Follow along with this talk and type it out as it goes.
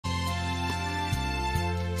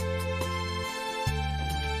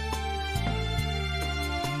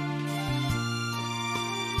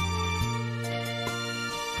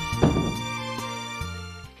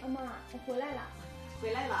回来了。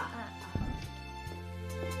回来了。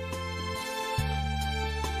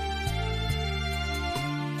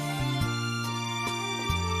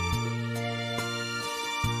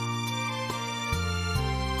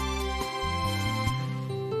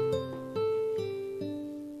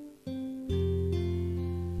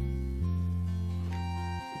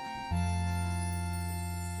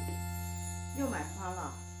又买花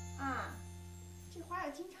了？啊，这花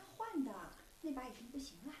要经常换的，那把已经不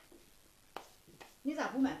行了。你咋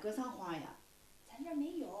不买格桑花呀？咱这儿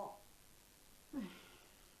没有。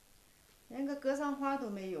连个格桑花都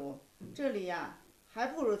没有，这里呀还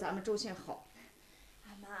不如咱们州县好。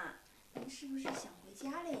阿妈，您是不是想回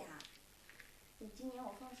家了呀？等今年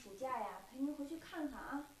我放暑假呀，陪您回去看看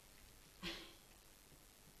啊。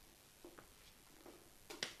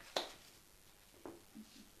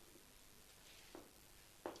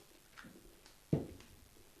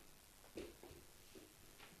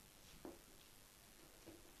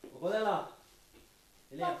我回来了，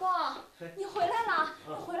老公，你回来了，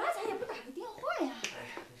你回来咱也不打个电话呀？哎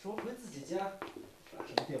呀，你说回自己家，打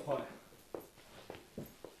什么电话呀？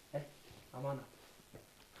哎，阿妈呢？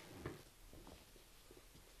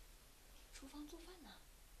厨房做饭呢。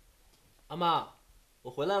阿妈，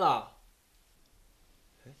我回来了。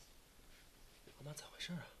哎，阿妈咋回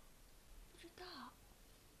事啊？不知道，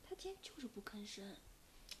他今天就是不吭声。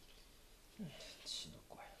奇了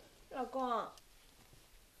怪了。老公，纺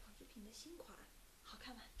织品的新款，好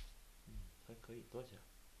看吗？还可以，多少钱？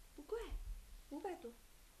不贵，500多。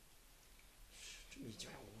这么一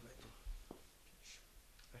讲500多，真是。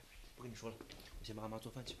哎，不跟你说了，我先帮阿妈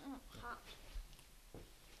做饭去。好。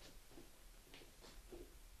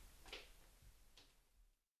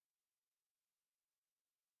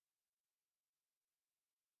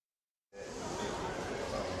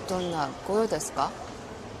どんなご用ですか？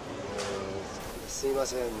すいま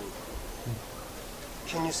せん。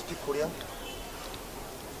Can you speak Korean？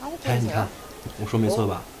哎，你看，我说没错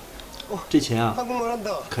吧？这钱啊，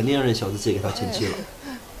 한국말한다。 肯定让这小子借给他前妻了。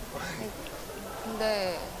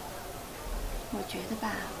对。我觉得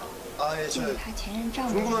吧， 예， 借给他前任丈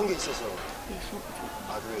夫 궁금한 게 있어서。 也说不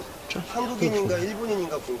准。한국인인가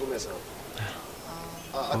일본인인가 궁금해서。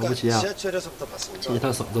 保不齐啊， 지하철에서부터 봤습니다。 借给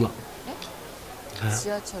他嫂子了。看，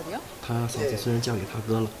 지하철이요？ 他嫂子虽然嫁给他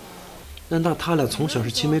哥了，但他俩从小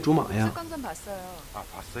是青梅竹马呀。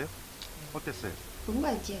 봤어요？ 어땠어요？ 甭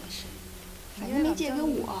管借给谁，反正没借给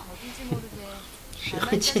我。谁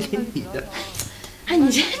会借给你的？哎，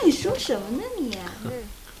你说什么呢你？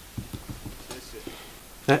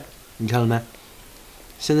哎，你看了没？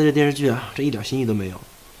现在这电视剧啊，这一点新意都没有。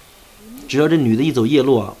只要这女的一走夜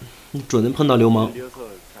路啊，你准能碰到流氓。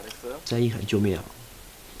再一喊救命啊，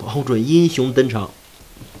保准英雄登场。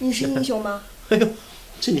你是英雄吗？哎呦，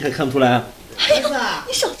这你还看不出来啊？哎呀，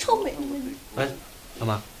你少臭美了你！哎，阿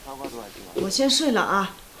妈，我先睡了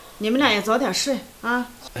啊，你们俩也早点睡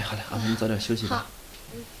啊。哎，好嘞，阿妈你早点休息吧。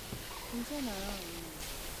你在哪？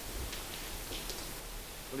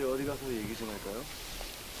 우리 어디 가서 얘기 좀 할까요？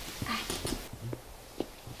 哎，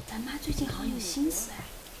咱妈最近好有心思哎。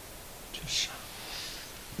真是啊，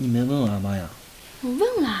你没问问阿妈呀？我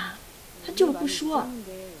问了，她就是不说。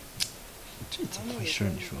这怎么回事？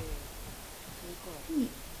你说？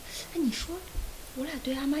你说，我俩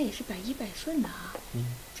对阿妈也是100%顺的啊。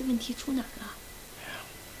这问题出哪儿了？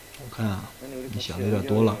我看啊，你想的有点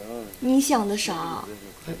多了。你想的少，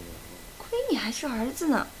亏你还是儿子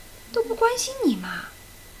呢，都不关心你嘛。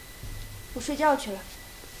我睡觉去了。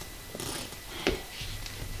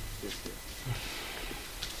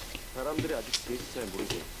 사람들이 아직 스테이지 잘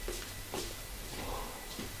모르고.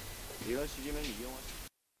 이런 식이면 이용하지.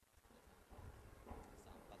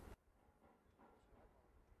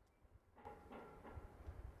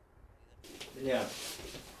琳琳，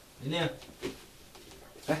琳琳，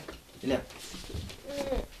哎，琳琳，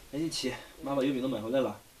赶紧起，妈把月饼都买回来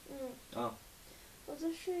了。啊。我再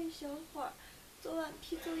睡一小会儿，昨晚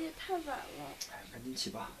批作业太晚了。哎，赶紧起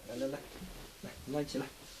吧，来，你赶紧起来。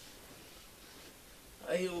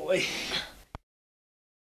 哎呦喂！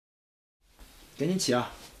赶紧起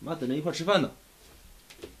啊，妈等着一块吃饭呢。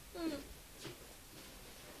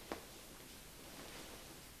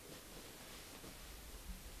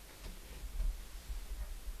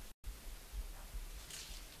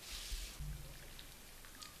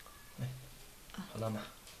哎，好了妈，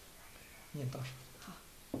你也倒上。好。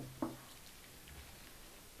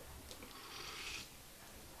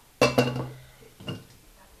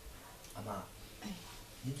阿妈。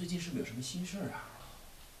 您最近是不是有什么心事儿啊？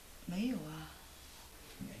没有啊。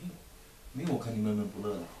没有，我看你闷闷不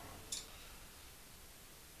乐的。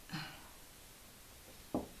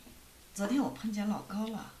昨天我碰见老高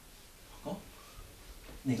了。老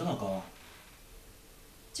哪个老高啊？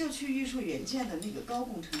就去玉树远见的那个高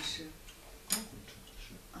工程师。高工程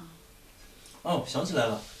师。啊。哦，想起来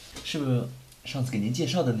了，是不是上次给您介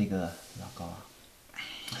绍的那个老高啊？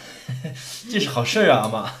这是好事儿啊，阿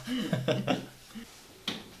妈。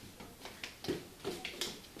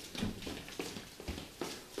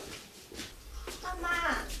妈妈。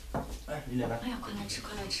哎，李脸来。哎呀，快来吃，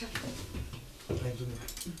快来吃。来，你坐那边。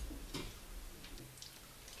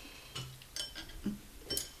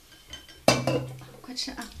快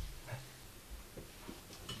吃啊！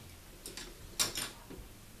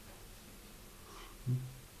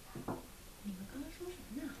你们刚刚说什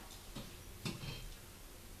么呢？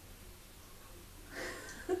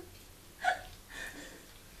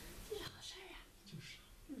这是好事儿啊！就是。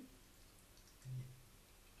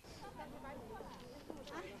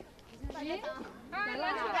来了！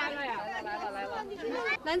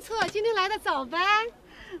南策今天来的早班，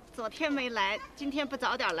昨天没来，今天不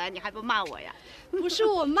早点来，你还不骂我呀？不是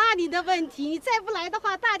我骂你的问题，你再不来的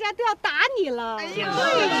话，大家都要打你了。哎呦，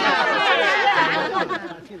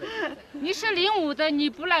你是05的，你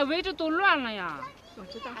不来位置都乱了呀。我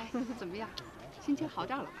知道。哎，怎么样？心情好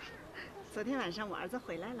点了吧？昨天晚上我儿子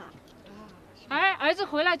回来了。哎，儿子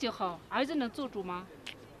回来就好，儿子能做主吗？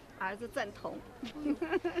儿子赞同。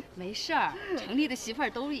没事儿，城里的媳妇儿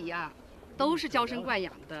都一样，都是娇生惯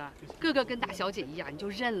养的，个个跟大小姐一样，你就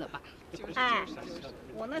认了吧。哎，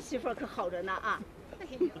我那媳妇儿可好着呢啊！那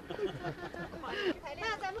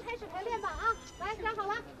咱们开始排练吧啊！来，站好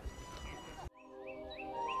了。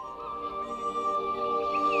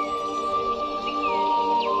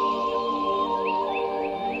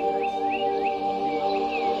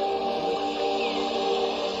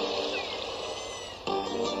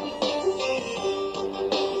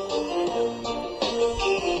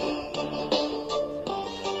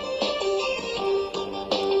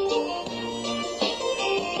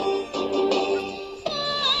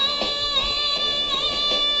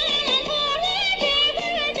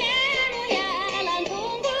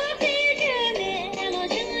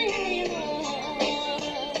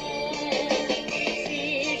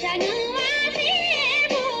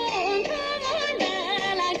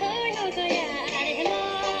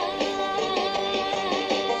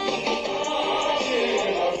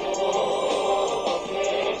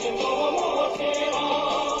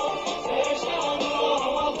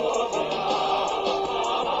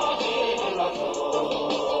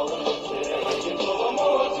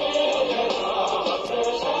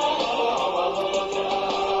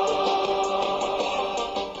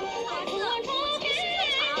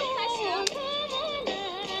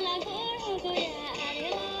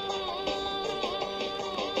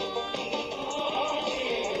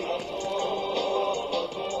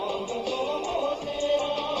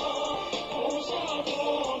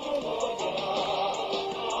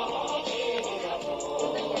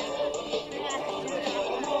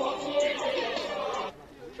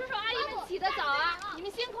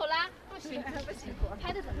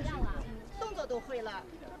拍的怎么样了？动作都会了，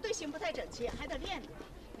队形不太整齐，还得练呢。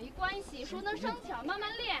没关系，熟能生巧，慢慢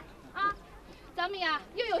练啊。咱们呀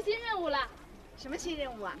又有新任务了。什么新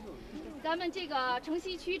任务啊？咱们这个城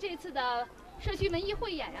西区这次的社区文艺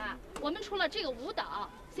汇演啊，我们除了这个舞蹈，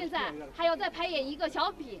现在还要再排演一个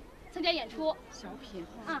小品，参加演出。小品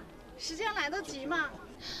啊，时间来得及吗？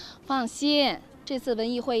放心，这次文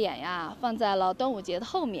艺汇演呀放在了端午节的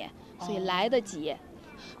后面，所以来得及。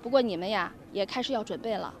不过你们呀也开始要准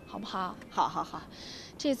备了，好不好？好好好。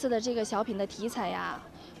这次的这个小品的题材呀，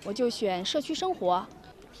我就选社区生活，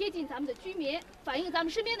贴近咱们的居民，反映咱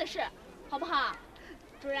们身边的事，好不好？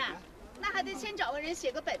主任，那还得先找个人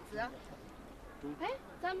写个本子。哎，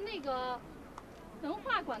咱们那个文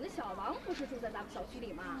化馆的小王不是住在咱们小区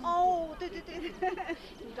里吗？哦，对对对对，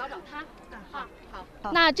你找找他。好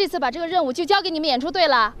好。那这次把这个任务就交给你们演出队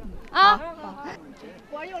了，啊。好。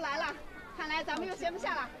活儿又来了。看来咱们又闲不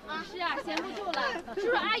下了啊！是啊，闲不住了。叔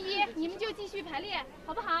叔阿姨，你们就继续排练，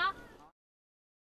好不好？